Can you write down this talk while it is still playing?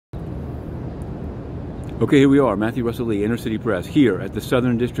Okay, here we are, Matthew Russell Lee, Inner City Press, here at the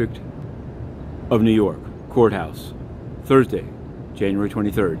Southern District of New York Courthouse, Thursday, January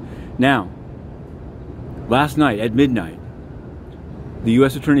 23rd. Now, last night at midnight, the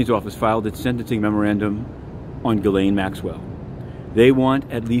U.S. Attorney's Office filed its sentencing memorandum on Ghislaine Maxwell. They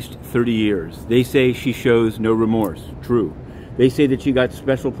want at least 30 years. They say she shows no remorse. True. They say that she got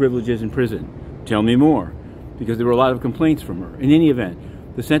special privileges in prison. Tell me more, because there were a lot of complaints from her. In any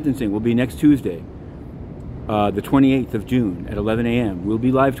event, the sentencing will be next Tuesday, the 28th of June at 11 a.m. We'll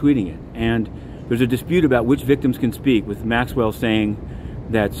be live tweeting it. And there's a dispute about which victims can speak, with Maxwell saying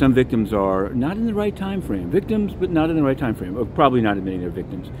that some victims are not in the right time frame. Victims, but not in the right time frame. Or probably not admitting they're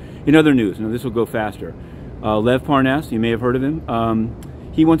victims. In other news, now this will go faster. Lev Parnas, you may have heard of him.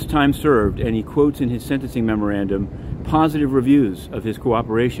 He wants time served, and he quotes in his sentencing memorandum positive reviews of his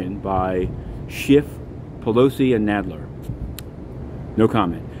cooperation by Schiff, Pelosi, and Nadler. No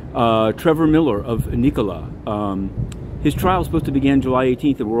comment. Trevor Milton of Nikola. His trial is supposed to begin July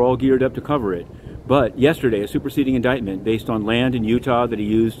 18th, and we're all geared up to cover it. But yesterday, a superseding indictment based on land in Utah that he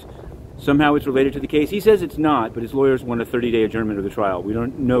used, somehow it's related to the case. He says it's not, but his lawyers want a 30-day adjournment of the trial. We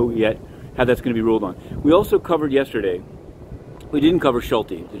don't know yet how that's going to be ruled on. We also covered yesterday, we didn't cover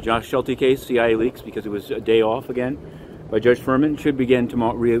Schulte, the Josh Schulte case, CIA leaks, because it was a day off again by Judge Furman. Should begin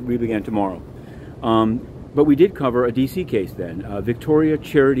tomorrow, re-begin tomorrow. But we did cover a D.C. case then, Victoria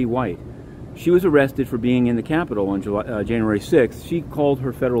Charity White. She was arrested for being in the Capitol on January 6th. She called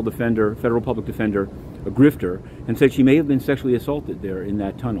her federal public defender, a grifter, and said she may have been sexually assaulted there in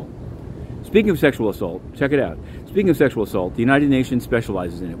that tunnel. Speaking of sexual assault, check it out. Speaking of sexual assault, the United Nations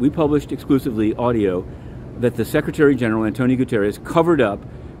specializes in it. We published exclusively audio that the Secretary General, Antonio Guterres, covered up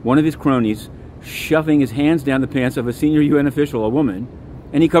one of his cronies shoving his hands down the pants of a senior UN official, a woman,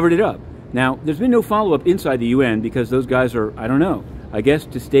 and he covered it up. Now, there's been no follow-up inside the UN because those guys are, I don't know, I guess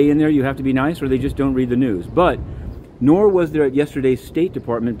to stay in there you have to be nice, or they just don't read the news. But nor was there at yesterday's State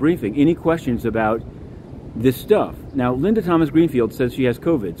Department briefing any questions about this stuff. Now, Linda Thomas-Greenfield says she has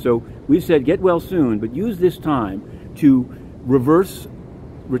COVID, so we've said get well soon, but use this time to reverse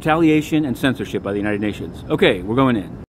retaliation and censorship by the United Nations. Okay, we're going in.